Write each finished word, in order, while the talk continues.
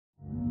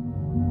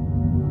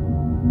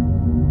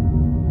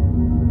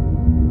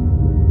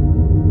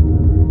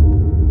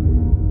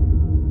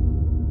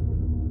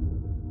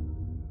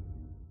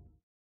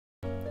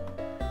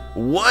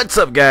What's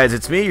up, guys?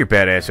 It's me, your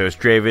badass host,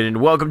 Draven,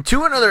 and welcome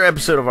to another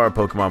episode of our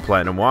Pokemon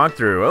Platinum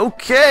walkthrough.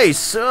 Okay,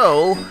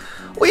 so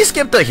we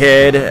skipped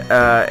ahead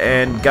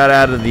and got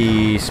out of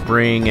the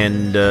spring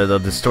and the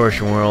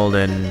distortion world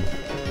and,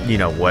 you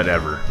know,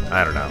 whatever.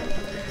 I don't know.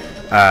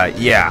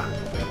 Yeah.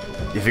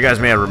 If you guys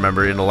may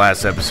remember, in the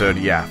last episode,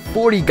 yeah,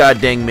 40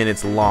 goddamn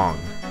minutes long.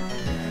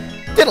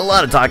 Did a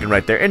lot of talking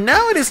right there. And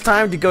now it is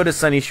time to go to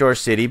Sunnyshore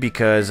City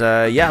because,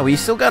 yeah, we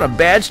still got a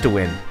badge to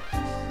win.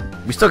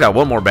 We still got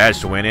one more badge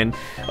to win, and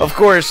of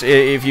course,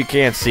 if you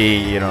can't see,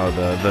 you know,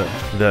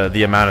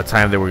 the amount of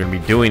time that we're gonna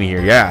be doing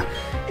here, yeah,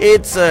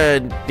 it's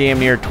damn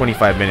near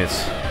 25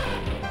 minutes,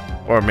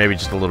 or maybe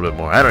just a little bit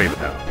more. I don't even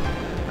know.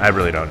 I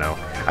really don't know.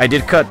 I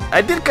did cut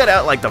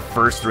out like the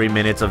first 3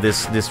 minutes of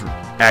this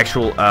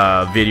actual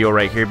video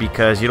right here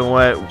because you know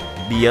what,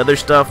 the other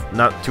stuff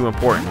not too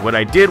important. What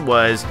I did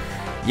was,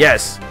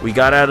 yes, we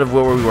got out of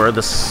where we were,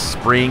 the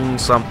spring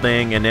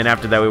something, and then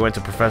after that we went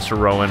to Professor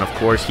Rowan. Of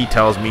course, he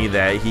tells me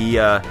that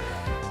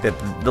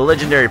that the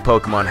legendary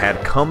Pokemon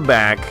had come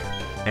back,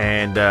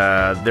 and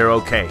they're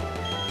okay.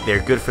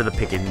 They're good for the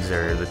pickings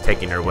or the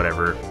taking or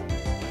whatever.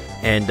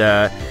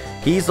 And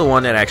he's the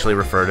one that actually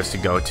referred us to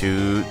go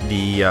to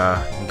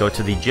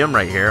the gym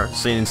right here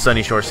in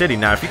Sunnyshore City.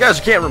 Now, if you guys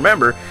can't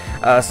remember,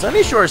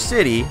 Sunnyshore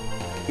City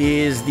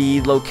is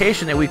the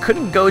location that we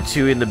couldn't go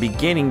to in the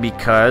beginning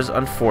because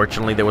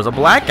unfortunately there was a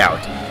blackout,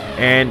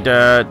 and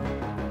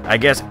I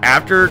guess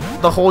after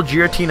the whole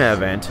Giratina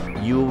event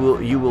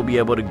you will be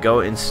able to go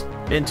into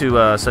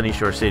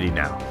Sunnyshore City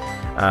now,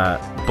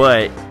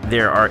 but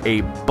there are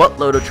a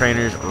buttload of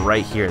trainers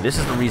right here. This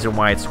is the reason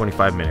why it's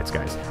 25 minutes,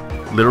 guys.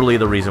 Literally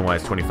the reason why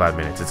it's 25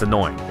 minutes. It's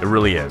annoying, it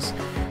really is.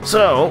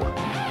 So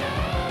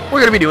we're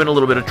gonna be doing a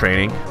little bit of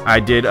training.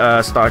 I did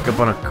stock up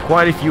on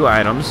quite a few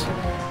items.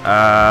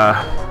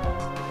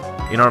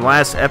 In our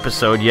last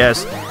episode,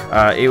 yes,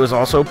 it was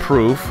also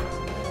proof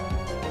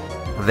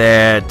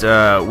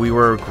that we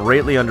were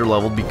greatly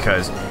underleveled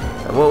because,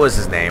 what was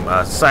his name?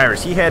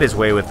 Cyrus. He had his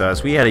way with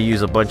us. We had to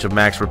use a bunch of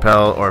max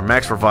repel or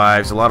max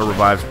revives, a lot of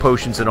revives,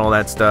 potions, and all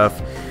that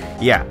stuff.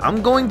 Yeah,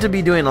 I'm going to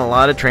be doing a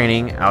lot of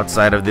training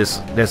outside of this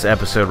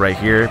episode right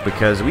here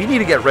because we need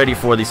to get ready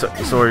for the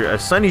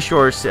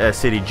Sunnyshore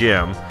City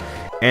gym,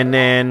 and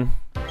then,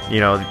 you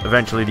know,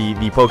 eventually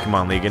the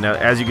Pokemon League. And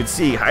as you can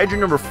see, Hydra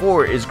number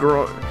 4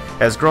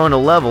 has grown a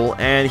level,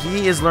 and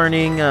he is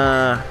learning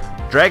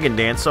Dragon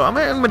Dance. So I'm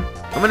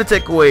gonna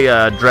take away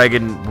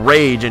Dragon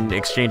Rage and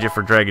exchange it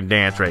for Dragon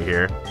Dance right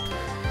here.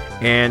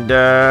 And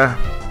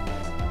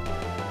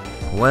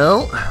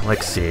well,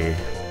 let's see.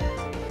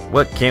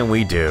 What can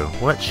we do?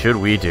 What should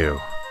we do?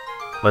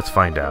 Let's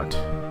find out.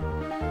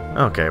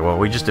 Okay, well,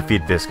 we just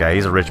defeated this guy.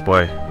 He's a rich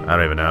boy. I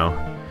don't even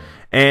know.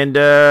 And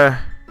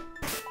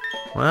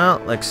well,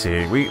 let's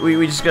see.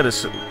 We just gotta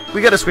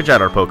switch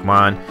out our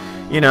Pokemon.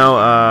 You know,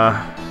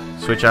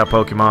 switch out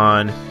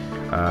Pokemon.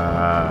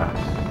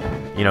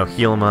 You know,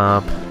 heal them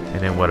up, and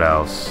then what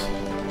else?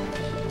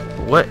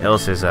 What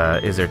else is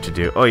there to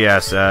do? Oh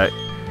yes,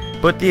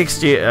 put the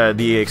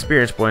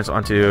experience points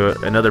onto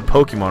another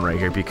Pokemon right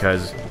here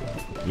because,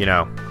 you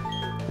know,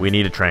 we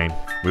need to train.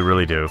 We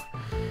really do.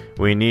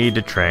 We need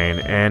to train,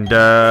 and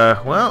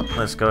well,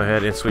 let's go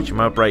ahead and switch him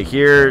up right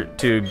here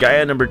to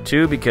Gaia number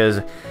 2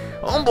 because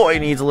homeboy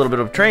needs a little bit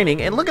of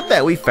training. And look at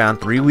that, we found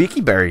 3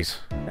 Wiki Berries.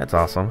 That's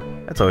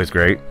awesome. That's always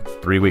great.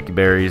 3 Wiki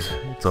Berries.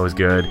 It's always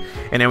good.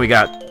 And then we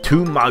got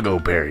 2 Mago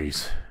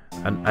Berries.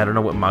 I don't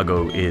know what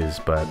Mago is,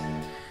 but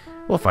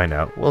we'll find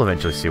out. We'll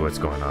eventually see what's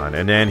going on.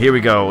 And then here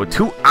we go,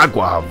 2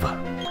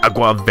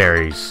 Aguav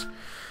Berries.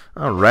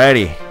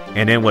 Alrighty.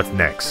 And then what's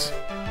next?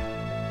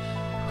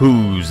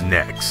 Who's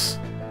next?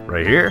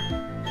 Right here,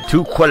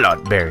 2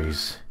 Quilot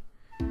Berries.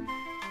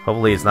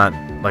 Hopefully it's not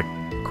like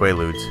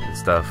Quaaludes and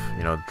stuff,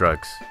 you know,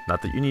 drugs.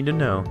 Not that you need to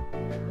know.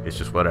 It's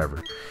just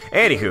whatever.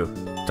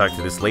 Anywho, talk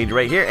to this lady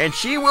right here, and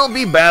she will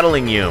be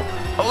battling you.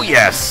 Oh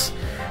yes.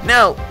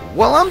 Now,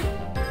 while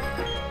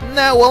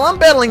I'm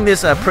battling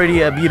this pretty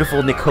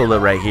beautiful Nicola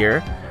right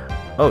here.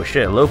 Oh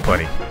shit,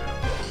 Lopunny.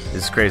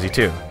 This is crazy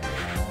too.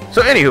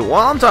 So anywho,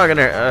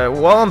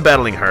 while I'm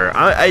battling her,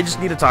 I just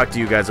need to talk to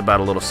you guys about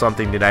a little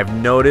something that I've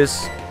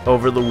noticed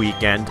over the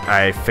weekend.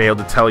 I failed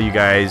to tell you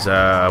guys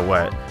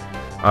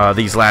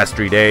these last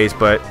 3 days,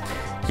 but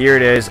here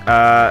it is.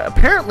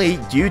 Apparently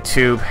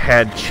YouTube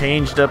had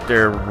changed up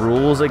their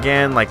rules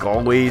again, like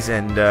always,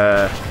 and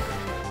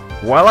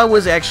while I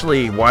was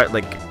actually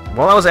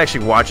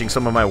watching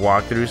some of my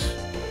walkthroughs,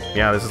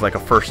 yeah, this is like a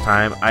first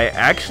time, I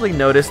actually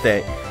noticed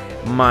that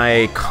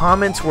my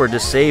comments were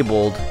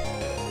disabled,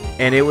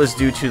 and it was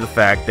due to the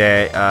fact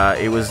that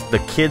it was the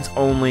kids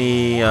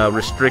only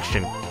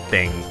restriction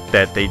thing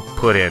that they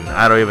put in.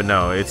 I don't even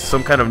know. It's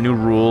some kind of new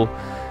rule.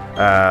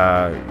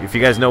 If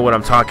you guys know what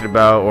I'm talking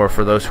about, or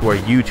for those who are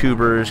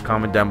YouTubers,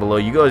 comment down below.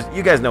 You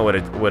guys know what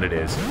it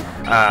is.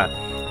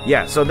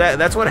 Yeah, so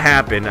that's what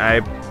happened.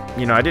 I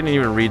didn't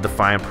even read the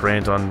fine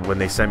print on when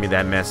they sent me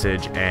that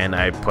message, and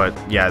I put,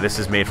 yeah, this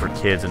is made for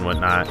kids and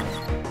whatnot.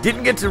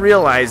 Didn't get to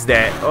realize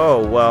that,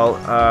 oh well,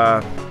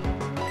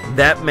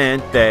 that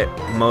meant that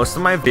most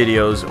of my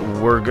videos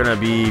were gonna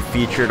be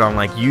featured on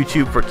like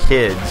YouTube for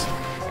kids,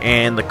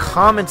 and the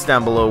comments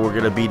down below were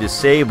gonna be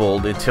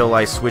disabled until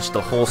I switched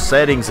the whole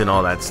settings and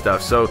all that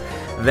stuff. So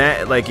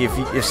that, like,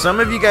 if some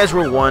of you guys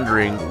were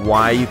wondering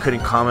why you couldn't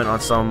comment on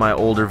some of my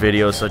older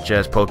videos, such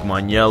as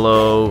Pokemon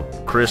Yellow,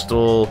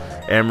 Crystal,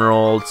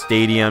 Emerald,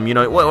 Stadium, you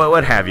know,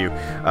 what have you,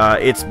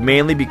 it's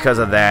mainly because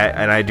of that,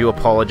 and I do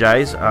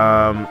apologize.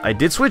 I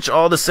did switch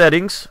all the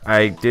settings.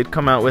 I did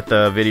come out with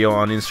a video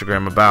on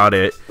Instagram about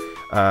it.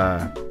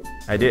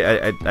 I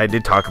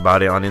did talk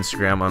about it on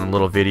Instagram on a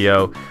little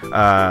video.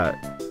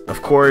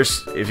 Of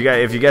course, if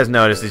you guys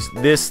notice,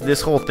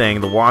 this whole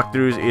thing, the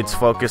walkthroughs, it's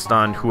focused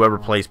on whoever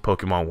plays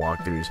Pokemon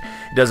walkthroughs.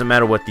 It doesn't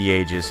matter what the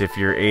age is. If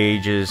your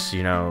age is,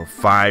 you know,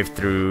 5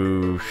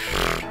 through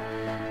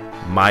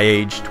my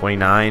age,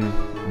 29,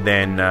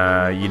 then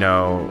you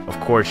know, of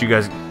course, you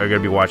guys are gonna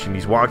be watching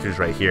these walkthroughs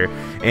right here.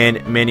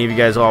 And many of you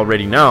guys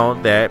already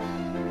know that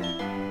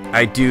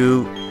I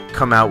do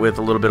come out with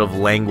a little bit of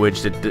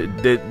language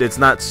that's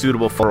not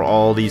suitable for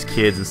all these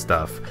kids and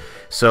stuff.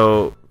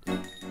 So,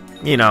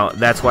 you know,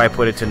 that's why I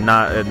put it to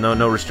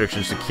no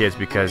restrictions to kids,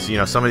 because, you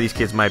know, some of these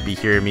kids might be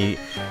hearing me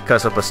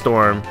cuss up a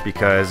storm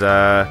because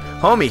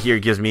homie here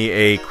gives me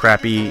a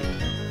crappy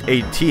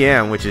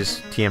ATM, which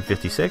is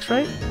TM56,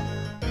 right?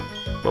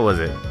 What was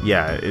it?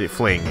 Yeah, it's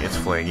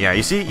Fling. Yeah,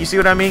 you see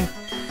what I mean?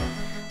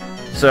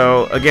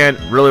 So again,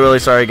 really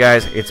sorry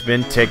guys. It's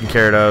been taken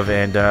care of,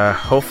 and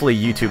hopefully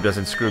YouTube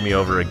doesn't screw me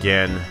over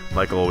again,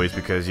 like always,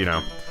 because, you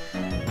know,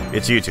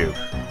 it's YouTube.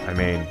 I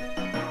mean,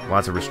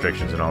 lots of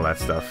restrictions and all that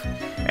stuff.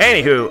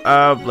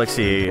 Anywho, let's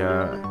see.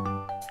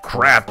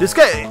 Crap, this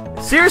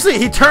guy, seriously,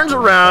 he turns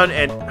around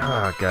and,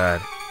 oh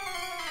god.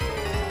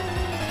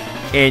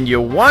 And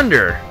you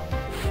wonder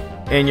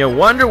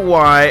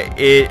why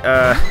it,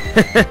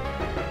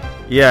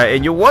 yeah,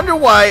 and you wonder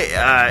why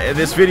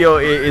this video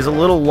is a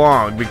little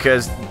long,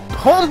 because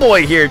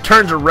homeboy here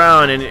turns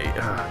around and,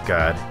 oh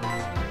god,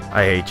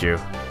 I hate you.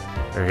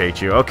 I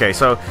hate you. Okay,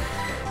 so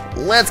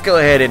let's go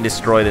ahead and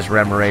destroy this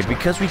Remoraid,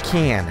 because we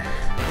can.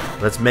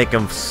 Let's make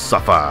him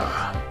suffer.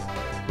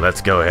 Let's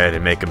go ahead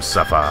and him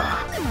suffer.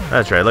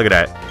 That's right, look at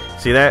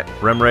that. See that?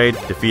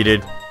 Remoraid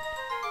defeated.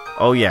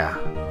 Oh yeah.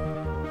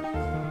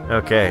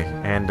 Okay,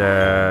 and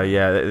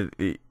yeah,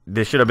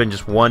 this should have been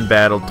just one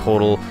battle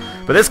total.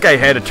 But this guy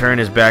had to turn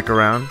his back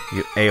around,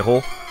 you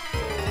a-hole.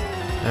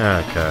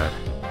 Oh god.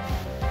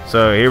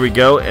 So here we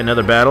go,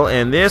 another battle,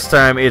 and this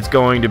time it's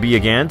going to be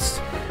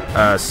against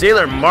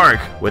Sailor Mark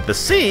with the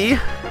C.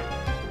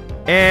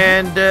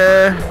 And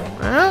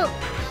well,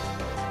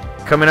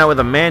 coming out with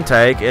a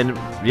Mantike, and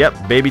yep,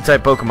 baby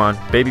type Pokemon.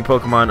 Baby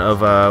Pokemon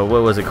of,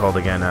 what was it called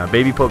again?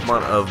 Baby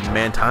Pokemon of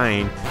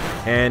Mantine.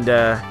 And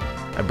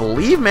I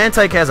believe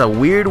Mantike has a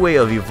weird way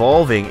of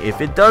evolving. If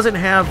it doesn't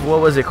have,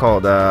 what was it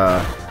called?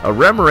 A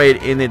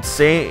Remoraid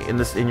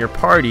in your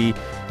party,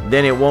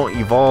 then it won't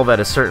evolve at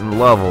a certain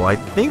level. I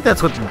think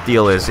that's what the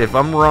deal is. If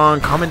I'm wrong,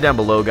 comment down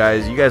below,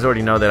 guys. You guys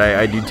already know that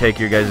I do take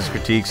your guys'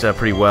 critiques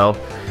pretty well.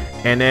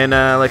 And then,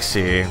 let's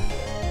see.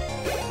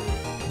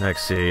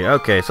 Let's see.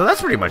 Okay, so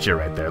that's pretty much it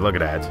right there. Look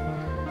at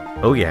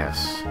that. Oh,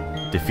 yes.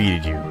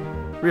 Defeated you.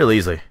 Real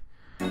easily.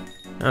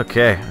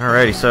 Okay,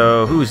 alrighty,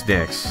 so who's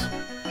next?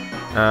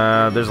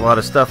 There's a lot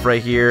of stuff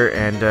right here,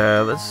 and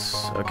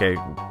okay,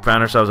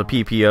 found ourselves a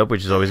PP up,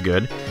 which is always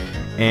good.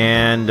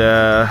 And,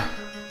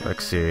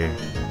 let's see.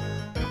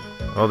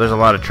 Oh, there's a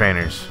lot of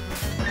trainers.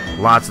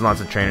 Lots and lots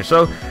of trainers.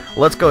 So,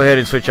 let's go ahead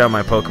and switch out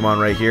my Pokemon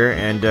right here,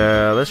 and,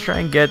 let's try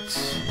and get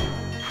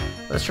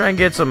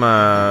some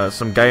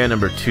Gaia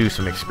number 2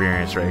 some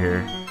experience right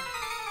here.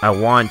 I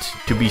want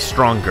to be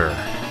stronger,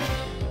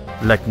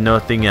 like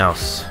nothing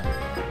else.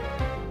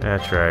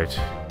 That's right.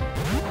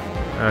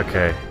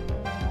 Okay.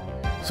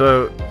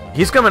 So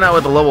he's coming out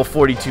with a level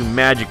 42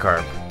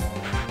 Magikarp,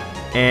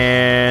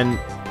 and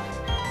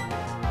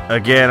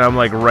again I'm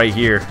like right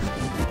here.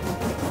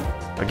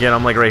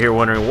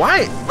 Wondering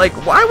why. Like,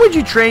 why would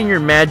you train your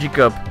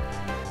Magikarp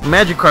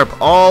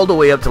all the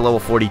way up to level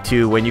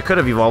 42 when you could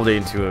have evolved it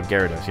into a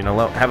Gyarados? You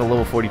know, have a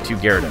level 42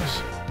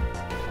 Gyarados.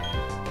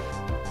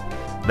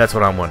 That's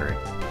what I'm wondering.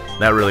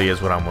 That really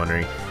is what I'm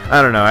wondering.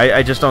 I don't know.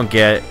 I just don't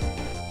get.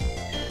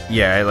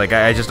 Yeah, like,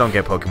 I just don't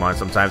get Pokemon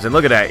sometimes. And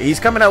look at that. He's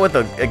coming out with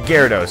a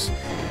Gyarados.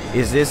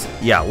 Is this?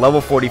 Yeah,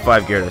 level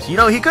 45 Gyarados. You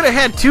know, he could have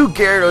had 2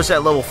 Gyarados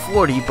at level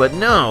 40, but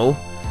no.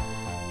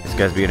 This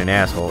guy's being an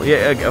asshole.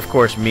 Yeah, of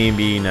course, me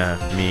being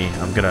me,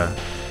 I'm gonna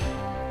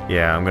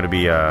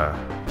be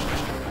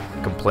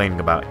complaining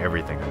about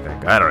everything, I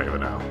think. I don't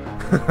even know.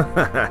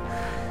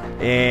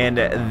 And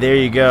there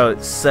you go.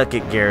 Suck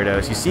it,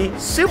 Gyarados. You see?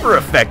 Super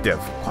effective.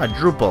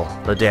 Quadruple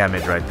the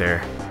damage right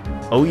there.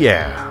 Oh,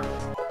 yeah.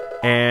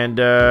 And,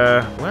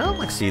 well,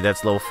 let's see.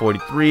 That's level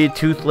 43.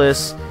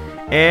 Toothless.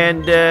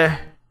 And, well,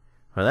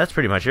 that's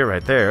pretty much it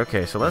right there.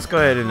 Okay, so let's go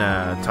ahead and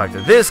talk to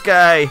this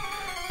guy.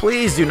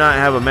 Please do not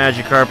have a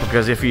Magikarp,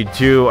 because if you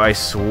do, I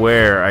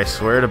swear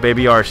to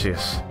baby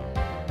Arceus,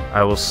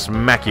 I will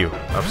smack you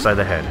upside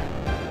the head.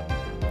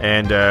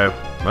 And,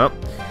 well,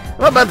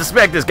 I'm about to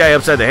smack this guy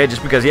upside the head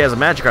just because he has a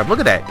Magikarp. Look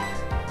at that.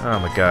 Oh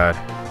my god.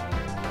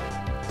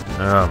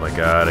 Oh my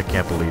god, I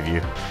can't believe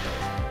you.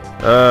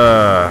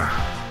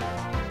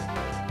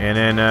 And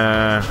then,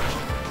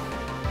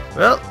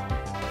 well,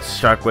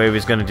 Shockwave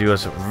is going to do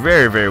us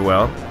very, very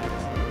well.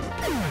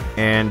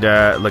 And,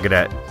 look at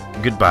that.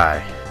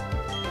 Goodbye.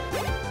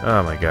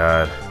 Oh my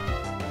god.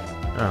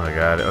 Oh my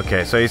god.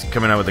 Okay, so he's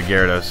coming out with the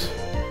Gyarados.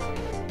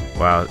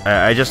 Wow,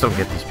 I just don't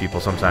get these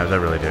people sometimes. I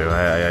really do.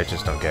 I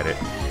just don't get it.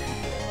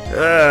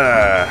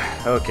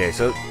 Okay,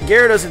 so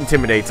Gyarados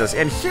intimidates us,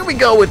 and here we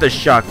go with the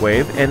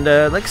Shockwave, and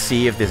let's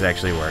see if this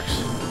actually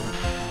works.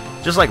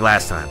 Just like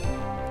last time.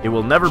 It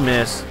will never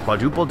miss.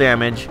 Quadruple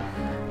damage.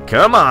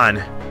 Come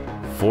on!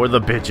 For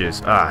the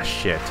bitches. Ah,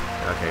 shit.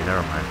 Okay,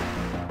 never mind.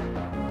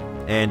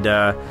 And,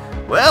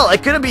 well, I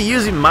couldn't be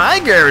using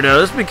my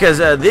Gyarados, because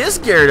this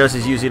Gyarados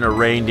is using a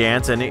Rain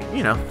Dance, and it,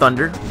 you know,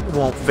 Thunder. It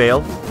won't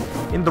fail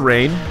in the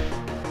rain.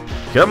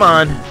 Come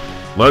on.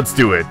 Let's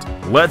do it.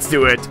 Let's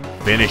do it.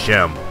 Finish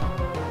him.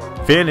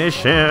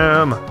 Finish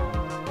him.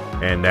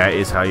 And that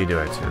is how you do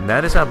it. And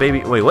that is how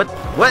baby... Wait, what?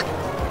 What?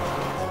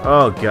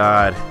 Oh,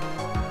 God.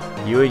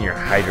 You and your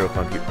Hydro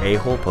Pump, you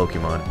a-hole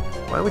Pokemon.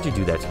 Why would you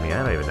do that to me?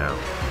 I don't even know.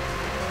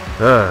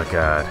 Oh,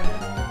 God.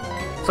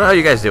 So how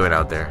you guys doing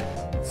out there?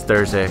 It's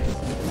Thursday.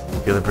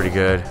 Feeling pretty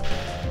good.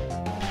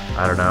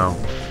 I don't know.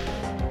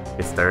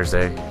 It's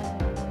Thursday.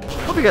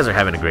 Hope you guys are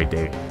having a great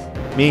day.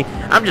 Me,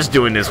 I'm just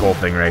doing this whole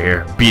thing right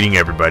here. Beating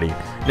everybody.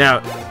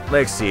 Now,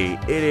 let's see.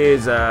 It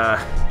is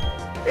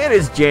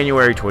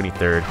January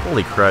 23rd.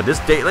 Holy crud.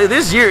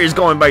 This year is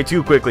going by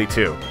too quickly,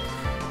 too.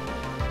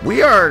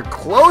 We are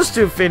close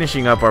to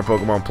finishing up our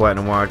Pokemon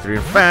Platinum walkthrough.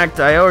 In fact,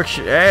 I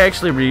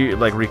actually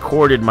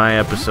recorded my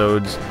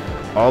episodes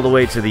all the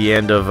way to the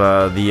end of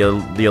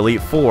the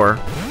Elite Four.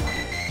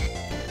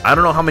 I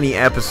don't know how many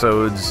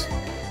episodes.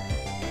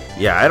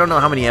 Yeah, I don't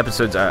know how many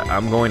episodes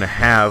I'm going to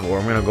have, or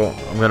I'm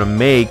gonna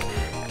make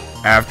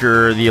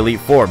after the Elite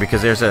Four,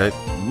 because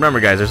remember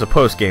guys, there's a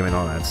post game and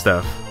all that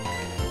stuff.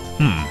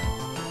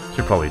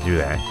 Should probably do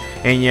that.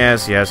 And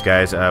yes,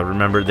 guys,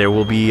 remember there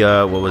will be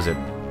what was it?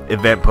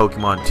 Event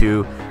Pokemon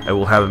 2. I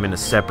will have them in a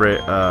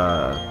separate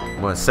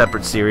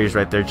separate series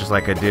right there, just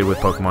like I did with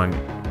Pokemon,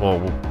 well,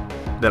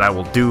 that I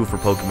will do for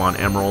Pokemon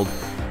Emerald.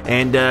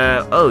 And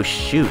oh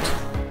shoot,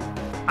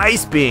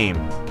 Ice Beam.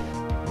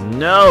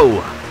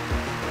 No,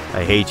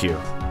 I hate you.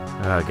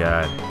 Oh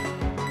god.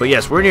 But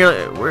yes, we're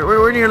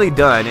nearly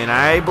done, and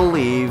I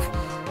believe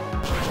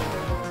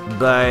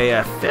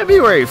by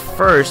February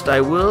 1st I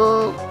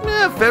will.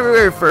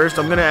 February 1st,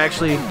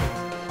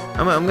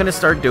 I'm gonna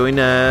start doing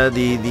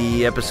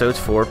the episodes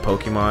for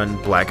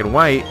Pokemon Black and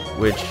White,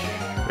 which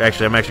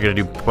actually I'm actually gonna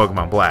do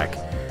Pokemon Black.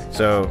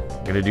 So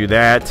I'm gonna do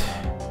that.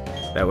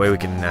 That way we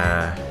can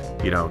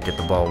you know, get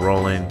the ball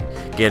rolling,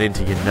 get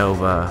into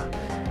Unova,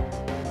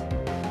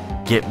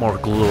 get more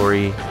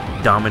glory,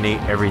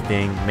 dominate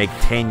everything, make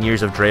 10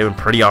 years of Draven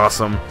pretty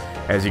awesome.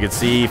 As you can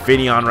see,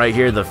 Finneon right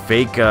here, the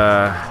fake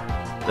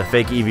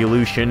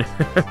evolution.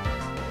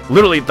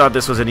 Literally thought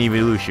this was an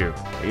evolution.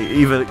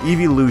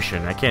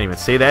 Evolution. I can't even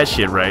say that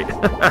shit right.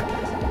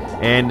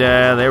 And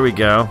there we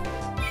go.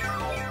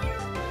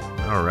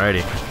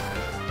 Alrighty.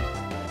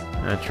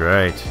 That's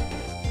right.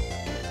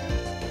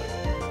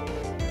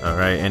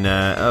 Alright, and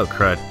oh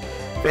crud.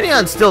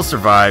 Finneon still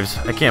survives.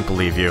 I can't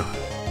believe you.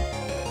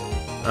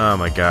 Oh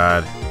my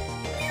god.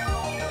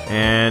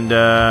 And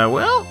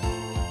well,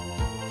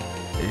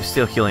 he's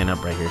still healing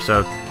up right here.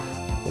 So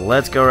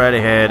let's go right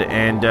ahead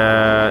and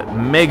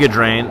Mega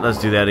Drain. Let's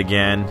do that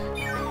again.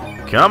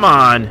 Come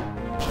on.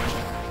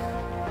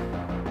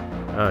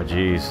 Oh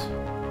jeez.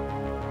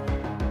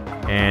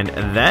 And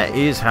that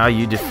is how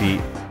you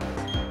defeat.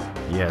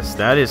 Yes,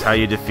 that is how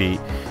you defeat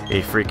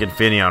a freaking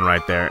Finneon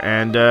right there.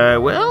 And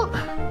well,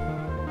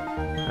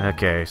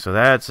 okay, so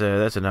that's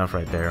enough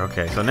right there.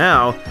 Okay, so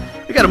now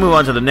we gotta move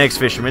on to the next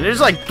fisherman. There's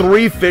like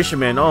 3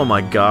 fishermen. Oh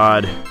my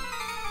god.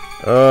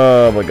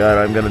 Oh my god.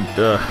 I'm gonna.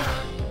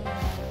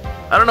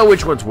 I don't know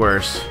which one's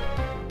worse.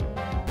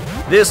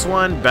 This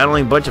one,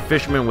 battling a bunch of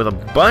fishermen with a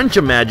bunch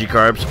of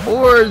Magikarps,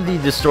 or the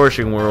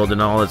Distortion World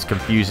and all its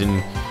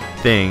confusing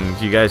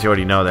things. You guys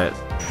already know that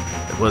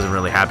I wasn't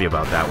really happy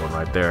about that one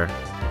right there.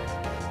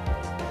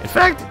 In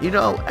fact, you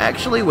know,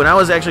 actually, when I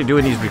was actually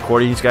doing these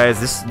recordings,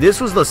 guys, this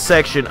was the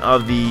section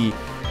of the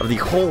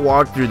whole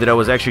walkthrough that I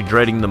was actually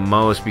dreading the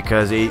most,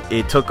 because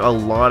it took a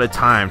lot of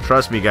time.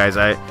 Trust me, guys.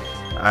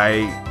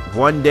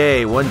 One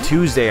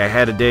Tuesday, I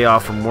had a day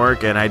off from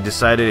work, and I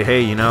decided,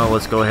 hey, you know,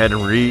 let's go ahead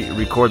and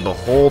record the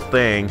whole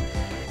thing.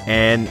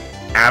 And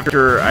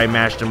after I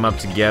mashed them up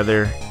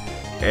together,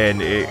 and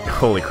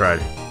holy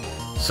crud.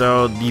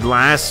 So the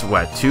last,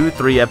 what,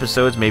 2-3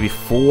 episodes, maybe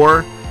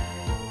 4,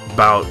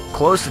 about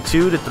close to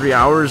 2 to 3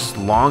 hours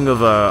long of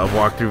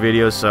walkthrough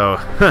videos. So,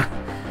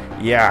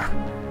 yeah,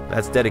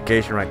 that's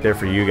dedication right there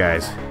for you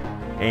guys.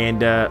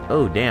 And,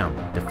 oh, damn,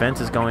 defense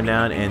is going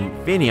down, and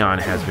Finneon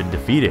has been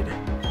defeated.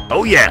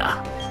 Oh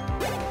yeah!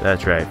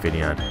 That's right,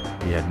 Finneon.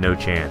 You had no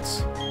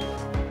chance.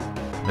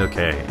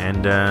 Okay,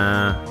 and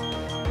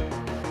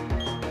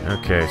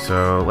okay,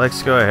 so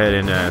let's go ahead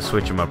and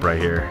switch him up right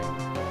here.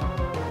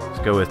 Let's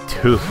Let's go with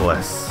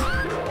Toothless.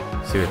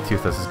 Let's see what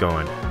Toothless is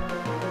going.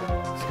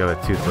 Let's go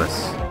with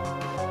Toothless.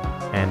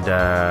 And,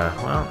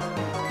 well,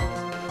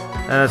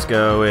 let's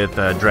go with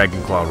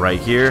Dragon Claw right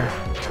here.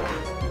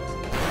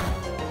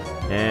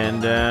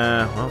 And,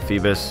 well,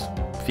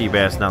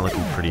 Feebas not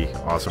looking pretty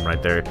awesome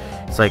right there.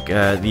 It's like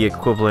the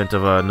equivalent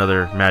of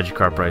another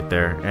Magikarp right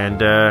there. And,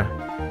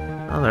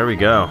 oh, there we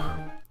go.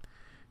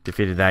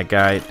 Defeated that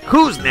guy.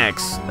 Who's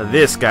next?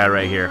 This guy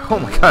right here. Oh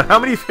my god, how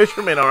many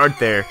fishermen aren't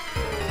there?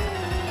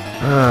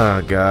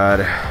 Oh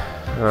god.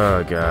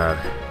 Oh god.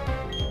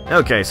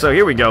 Okay, so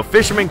here we go.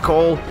 Fisherman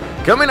Cole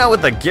coming out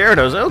with the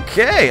Gyarados.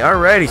 Okay,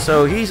 alrighty.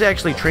 So he's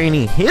actually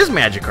training his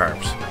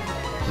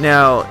Magikarps.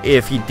 Now,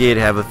 if he did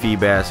have a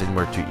Feebas and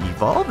were to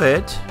evolve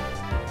it,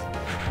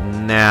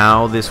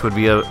 now this would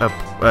be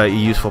a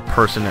useful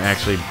person to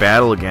actually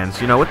battle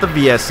against, you know, with the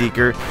VS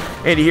Seeker.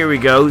 And here we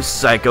go,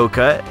 Psycho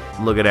Cut.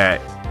 Look at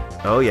that.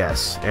 Oh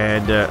yes.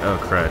 And oh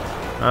crud.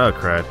 Oh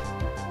crud.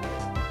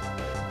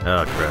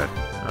 Oh crud.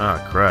 Oh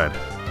crud.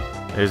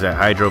 There's that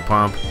Hydro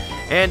Pump.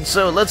 And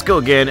so let's go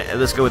again.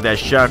 Let's go with that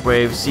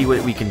Shockwave. See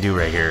what we can do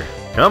right here.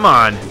 Come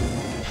on.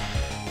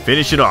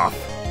 Finish it off.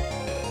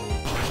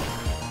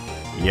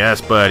 Yes,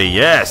 buddy.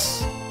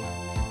 Yes.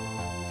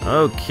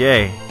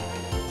 Okay.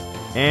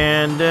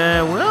 And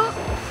well,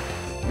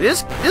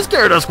 this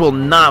Gyarados will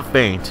not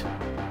faint.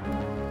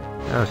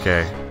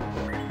 Okay.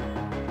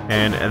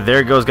 And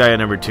there goes Gaia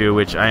number 2,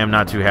 which I am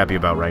not too happy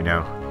about right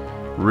now.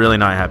 Really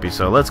not happy.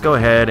 So let's go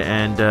ahead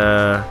and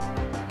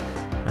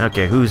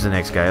okay, who's the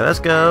next guy? Let's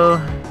go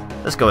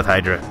with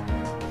Hydra.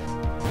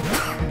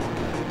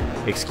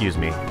 Excuse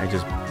me.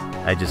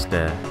 I just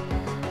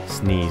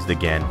sneezed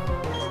again.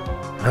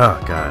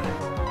 Oh god.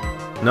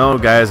 No,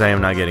 guys, I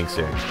am not getting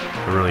sick.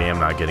 I really am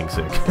not getting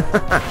sick.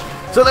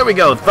 So there we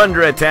go.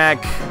 Thunder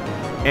Attack.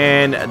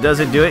 And does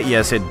it do it?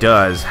 Yes, it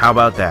does. How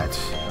about that?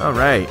 All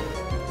right.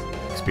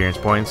 Experience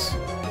points.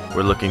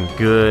 We're looking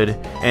good.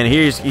 And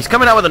he's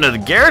coming out with another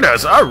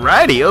Gyarados.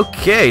 Alrighty,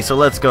 okay, so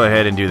let's go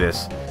ahead and do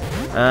this.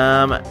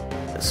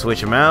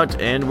 Switch him out,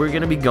 and we're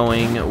gonna be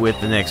going with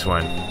the next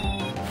one.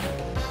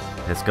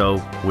 Let's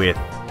go with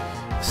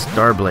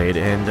Starblade.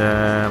 And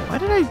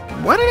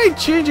why did I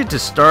change it to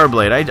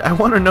Starblade? I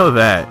want to know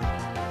that.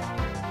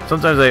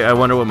 Sometimes I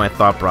wonder what my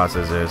thought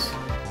process is.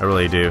 I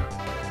really do.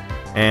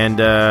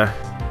 And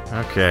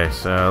okay,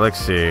 so let's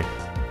see.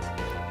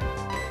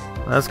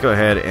 Let's go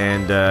ahead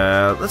and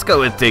let's go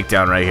with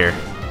Takedown right here.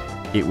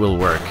 It will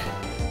work.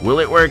 Will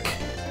it work?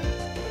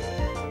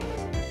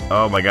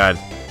 Oh my god.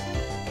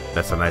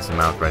 That's a nice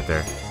amount right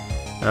there.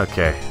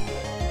 Okay.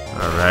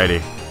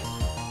 Alrighty.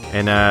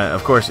 And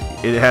of course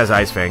it has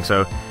Ice Fang,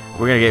 so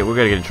we're gonna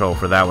get in trouble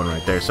for that one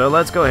right there. So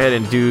let's go ahead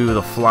and do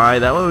the fly.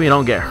 That way we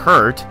don't get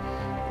hurt.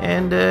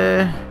 And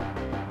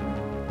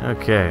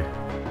okay.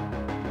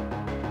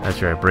 That's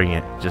right, bring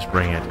it. Just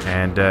bring it.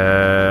 And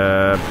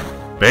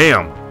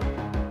bam!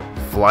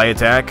 Fly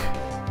attack.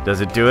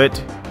 Does it do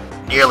it?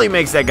 Nearly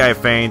makes that guy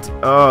faint.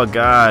 Oh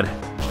god.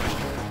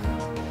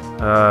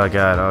 Oh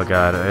god, oh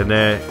god. And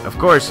then, of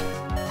course,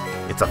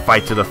 it's a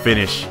fight to the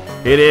finish.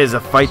 It is a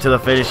fight to the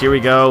finish. Here we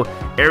go.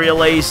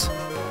 Aerial Ace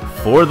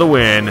for the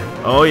win.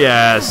 Oh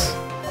yes.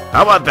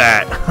 How about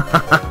that?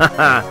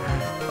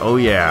 Oh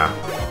yeah.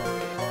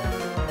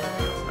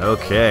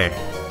 Okay.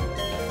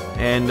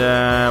 And,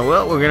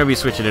 well, we're going to be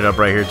switching it up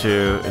right here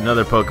to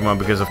another Pokemon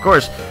because, of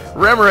course,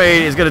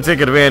 Remoraid is going to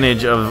take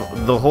advantage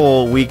of the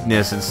whole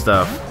weakness and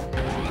stuff.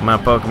 My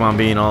Pokemon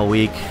being all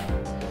weak.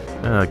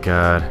 Oh,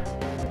 God.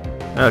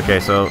 Okay,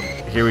 so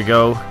here we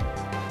go.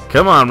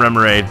 Come on,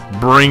 Remoraid.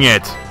 Bring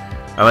it.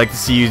 I like to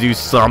see you do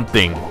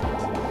something.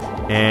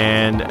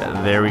 And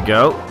there we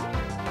go.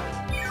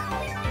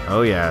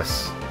 Oh,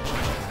 yes.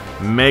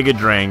 Mega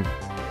Drain.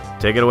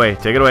 Take it away.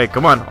 Take it away.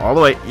 Come on. All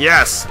the way.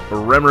 Yes!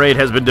 Remoraid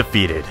has been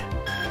defeated.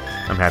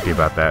 I'm happy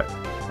about that.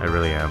 I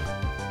really am.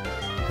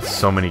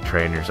 So many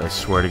trainers. I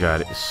swear to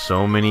God.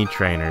 So many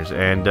trainers.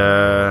 And,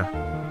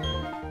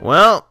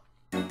 well,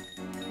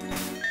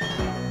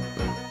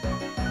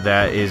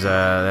 that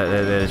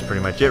is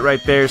pretty much it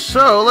right there.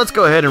 So, let's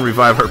go ahead and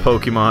revive our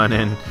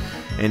Pokemon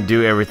and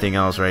do everything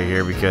else right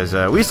here because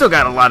we still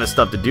got a lot of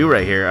stuff to do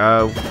right here.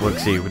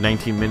 Let's see.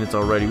 19 minutes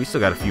already. We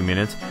still got a few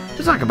minutes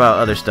to talk about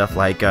other stuff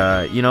like,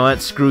 you know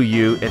what? Screw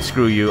you and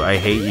screw you. I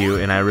hate you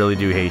and I really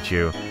do hate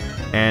you.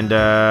 And,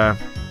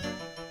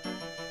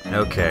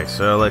 okay,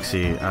 so let's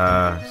see.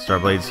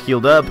 Starblade's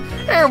healed up.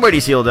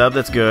 Everybody's healed up.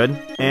 That's good.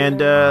 And,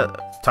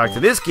 talk to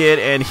this kid,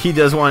 and he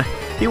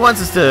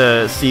wants us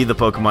to see the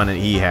Pokemon that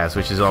he has,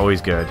 which is always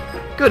good.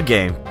 Good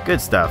game.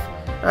 Good stuff.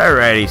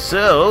 Alrighty,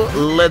 so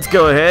let's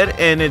go ahead,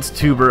 and it's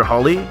Tuber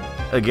Holly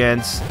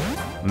against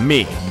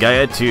me,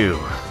 Gaia 2.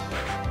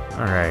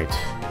 Alright.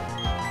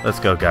 Let's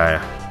go,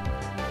 Gaia.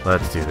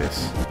 Let's do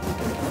this.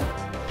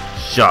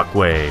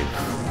 Shockwave.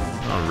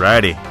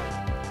 Alrighty.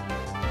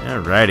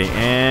 Alrighty,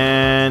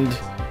 and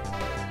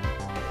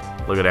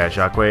look at that.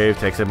 Shockwave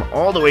takes him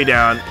all the way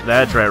down.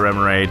 That's right,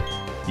 Remoraid.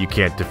 You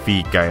can't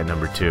defeat Gaia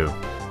number 2.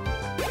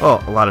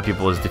 Well, a lot of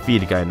people has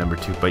defeated Gaia number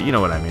 2, but you know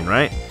what I mean,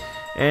 right?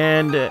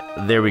 And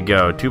there we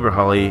go. Tuber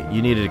Holly,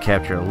 you needed to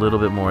capture a little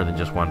bit more than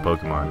just one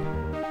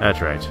Pokemon.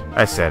 That's right.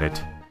 I said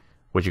it.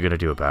 What you gonna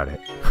do about it?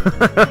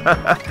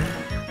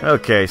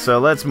 Okay, so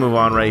let's move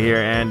on right here.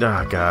 And,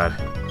 oh, God.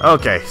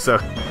 Okay, so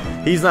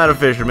he's not a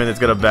fisherman that's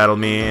gonna battle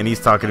me, and he's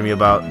talking to me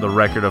about the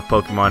record of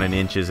Pokemon in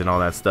inches and all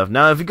that stuff.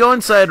 Now, if you go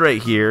inside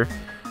right here,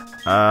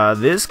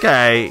 this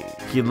guy,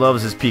 he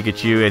loves his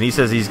Pikachu, and he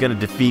says he's gonna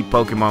defeat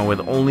Pokemon with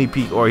only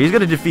or he's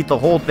gonna defeat the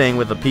whole thing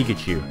with a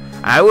Pikachu.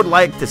 I would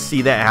like to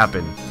see that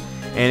happen.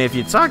 And if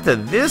you talk to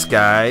this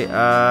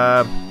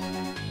guy,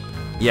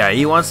 yeah,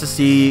 he wants to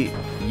see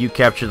you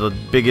capture the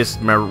biggest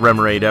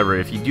Remoraid ever.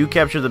 If you do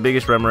capture the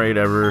biggest Remoraid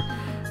ever,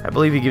 I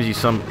believe he gives you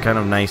some kind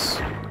of nice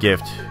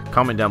gift.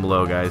 Comment down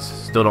below, guys.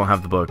 Still don't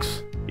have the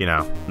books. You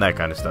know, that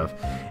kind of stuff.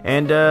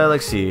 And,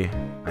 let's see.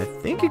 I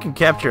think you can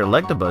capture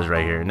Electabuzz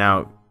right here.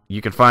 Now,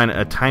 you can find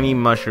a tiny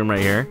mushroom right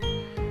here.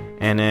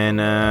 And then,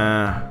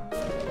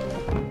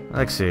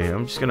 let's see.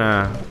 I'm just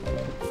gonna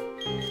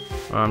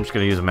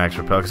use a Max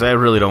Repel, because I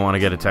really don't want to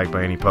get attacked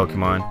by any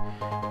Pokemon.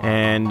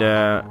 And,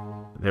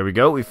 there we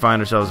go. We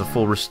find ourselves a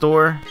full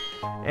restore.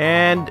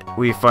 And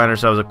we find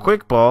ourselves a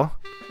quick ball.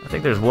 I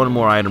think there's one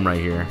more item right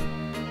here.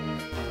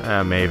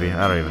 Maybe.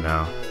 I don't even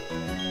know.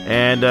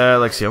 And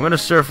let's see. I'm going to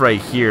surf right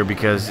here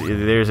because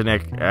there's an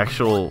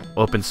actual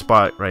open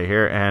spot right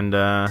here. And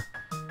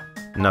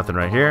nothing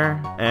right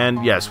here.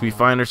 And yes, we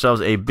find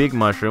ourselves a big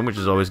mushroom, which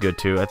is always good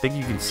too. I think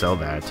you can sell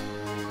that.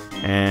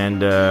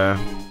 And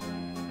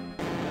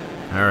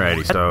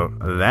alrighty. So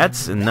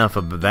that's enough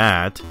of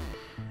that.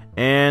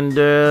 And,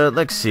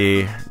 let's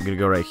see. I'm gonna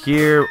go right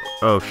here.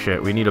 Oh,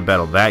 shit. We need to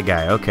battle that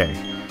guy. Okay.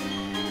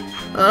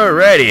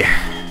 Alrighty.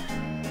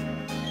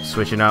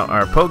 Switching out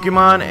our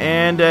Pokemon,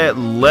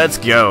 and, let's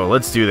go.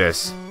 Let's do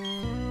this.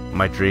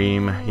 My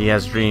dream. He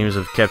has dreams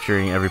of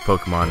capturing every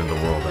Pokemon in the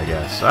world, I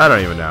guess. I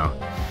don't even know.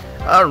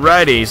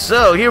 Alrighty.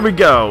 So, here we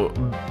go.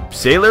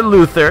 Sailor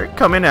Luther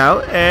coming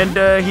out,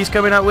 and, he's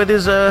coming out with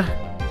his,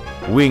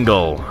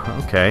 Wingull.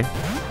 Okay.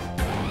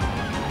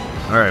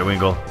 Alright,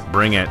 Wingull.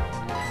 Bring it.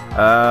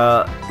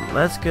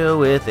 Let's go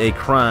with a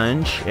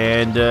Crunch,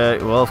 and,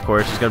 well, of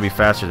course, he's gonna be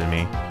faster than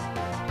me.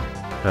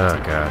 Oh,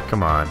 God,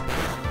 come on.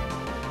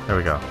 There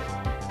we go.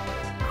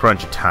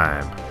 Crunch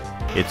time.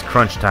 It's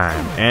crunch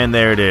time, and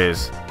there it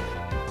is.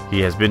 He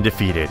has been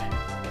defeated.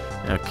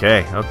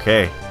 Okay,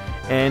 okay.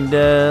 And,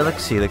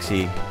 let's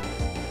see.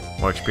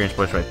 More experience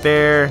points right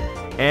there.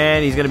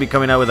 And he's gonna be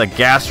coming out with a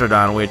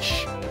Gastrodon,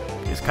 which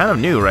is kind of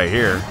new right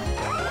here.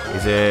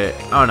 Is it?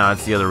 Oh, no,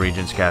 it's the other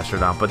region's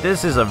Gastrodon. But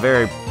this is a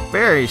very,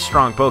 very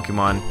strong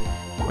Pokemon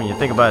when you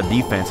think about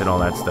defense and all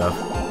that stuff.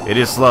 It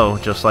is slow,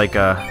 just like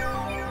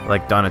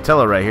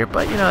Donatello right here,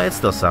 but you know, it's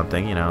still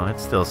something. You know,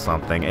 it's still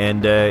something.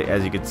 And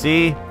as you can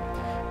see,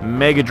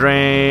 Mega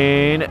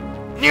Drain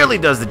nearly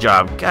does the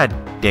job. God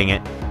dang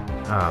it!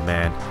 Oh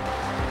man.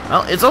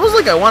 Well, it's almost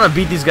like I want to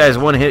beat these guys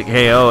one-hit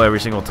KO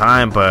every single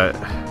time, but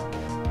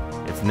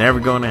it's never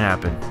going to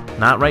happen.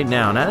 Not right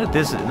now. Not at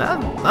this.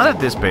 Not at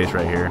this pace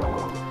right here.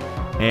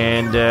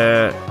 And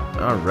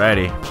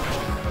alrighty.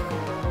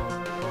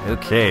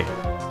 Okay,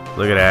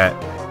 look at that.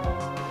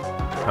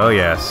 Oh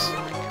yes.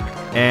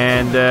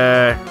 And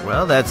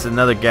well, that's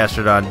another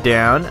Gastrodon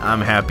down. I'm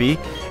happy.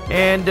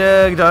 And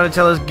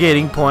Donatello's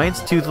getting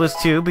points.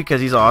 Toothless too, because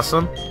he's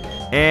awesome.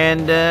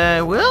 And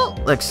well,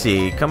 let's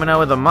see. Coming out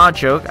with a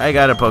Machoke, I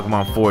got a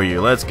Pokemon for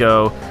you. Let's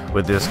go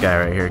with this guy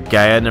right here,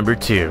 Gaia number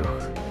 2.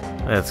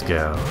 Let's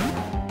go.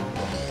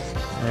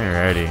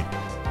 Alrighty.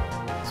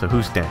 So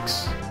who's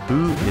next?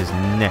 Who is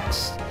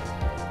next?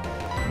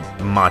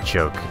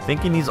 Machoke.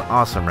 Thinking he's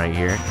awesome right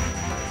here.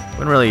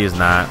 When really he's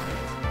not.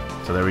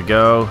 So there we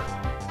go.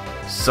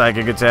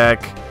 Psychic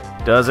attack.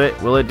 Does it?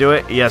 Will it do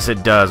it? Yes,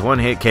 it does. One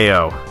hit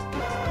KO.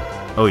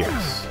 Oh,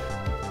 yes.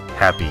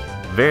 Happy.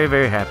 Very,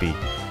 very happy.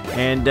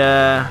 And,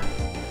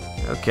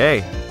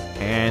 okay.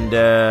 And,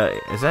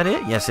 is that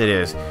it? Yes, it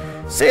is.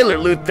 Sailor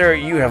Luther,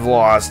 you have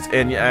lost.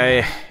 And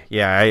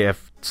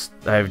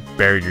I've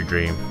buried your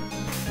dream.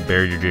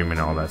 Buried your dream and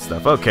all that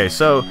stuff. Okay,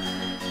 so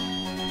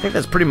I think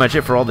that's pretty much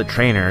it for all the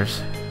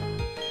trainers.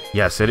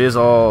 Yes, it is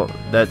all.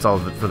 That's all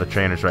for the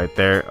trainers right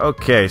there.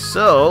 Okay,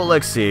 so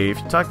let's see. If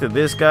you talk to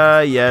this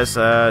guy, yes,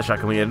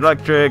 Shockingly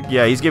Electric.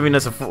 Yeah, he's giving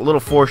us a little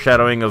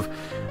foreshadowing of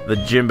the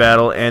gym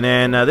battle. And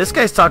then this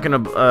guy's talking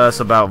to us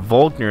about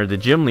Volkner, the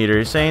gym leader.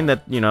 He's saying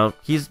that, you know,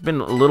 he's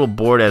been a little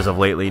bored as of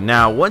lately.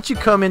 Now, once you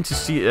come into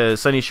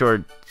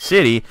Sunnyshore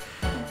City,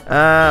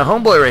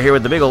 homeboy right here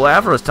with the big old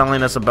afro is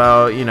telling us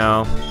about, you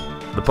know,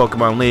 the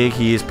Pokemon League.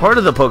 He's part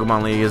of the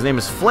Pokemon League. His name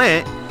is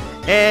Flint.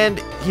 And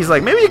he's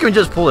like, maybe you can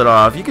just pull it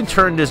off. You can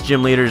turn this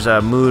gym leader's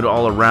mood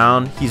all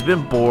around. He's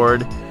been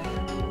bored.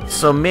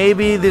 So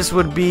maybe this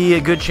would be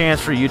a good chance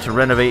for you to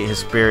renovate his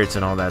spirits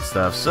and all that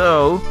stuff.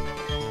 So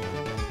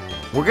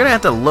we're going to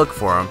have to look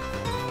for him.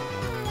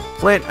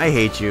 Flint, I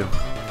hate you.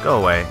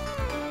 Go away.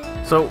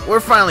 So we're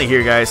finally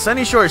here, guys.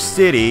 Sunnyshore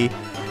City.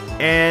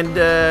 And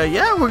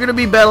yeah, we're going to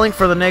be battling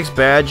for the next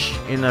badge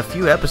in a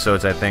few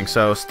episodes, I think.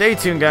 So stay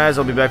tuned, guys.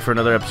 I'll be back for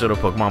another episode of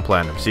Pokemon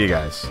Platinum. See you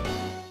guys.